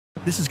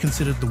This is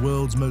considered the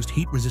world's most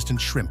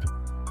heat-resistant shrimp,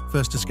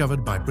 first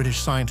discovered by British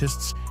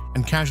scientists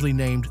and casually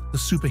named the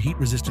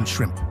superheat-resistant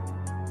shrimp.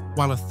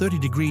 While a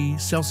 30-degree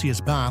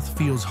Celsius bath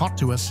feels hot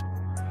to us,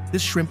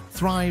 this shrimp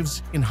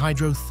thrives in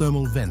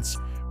hydrothermal vents,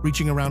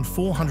 reaching around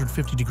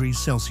 450 degrees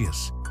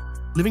Celsius.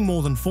 Living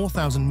more than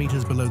 4,000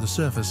 meters below the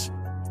surface,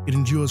 it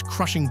endures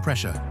crushing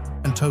pressure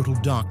and total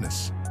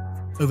darkness.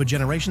 Over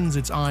generations,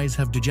 its eyes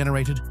have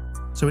degenerated,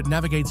 so it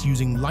navigates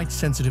using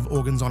light-sensitive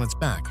organs on its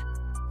back,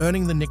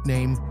 earning the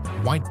nickname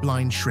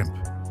white-blind shrimp.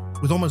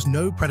 With almost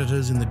no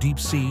predators in the deep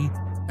sea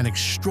and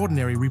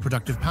extraordinary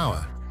reproductive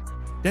power,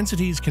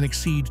 densities can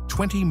exceed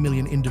 20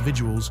 million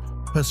individuals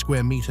per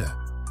square meter.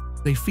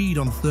 They feed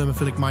on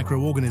thermophilic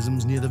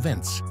microorganisms near the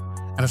vents,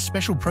 and a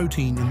special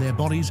protein in their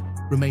bodies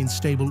remains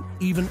stable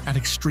even at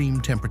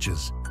extreme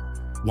temperatures.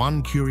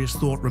 One curious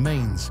thought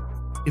remains.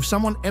 If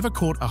someone ever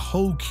caught a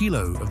whole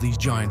kilo of these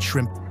giant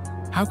shrimp,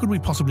 how could we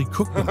possibly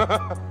cook them?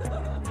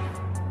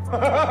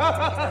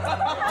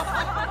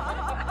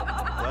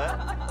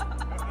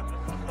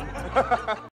 What?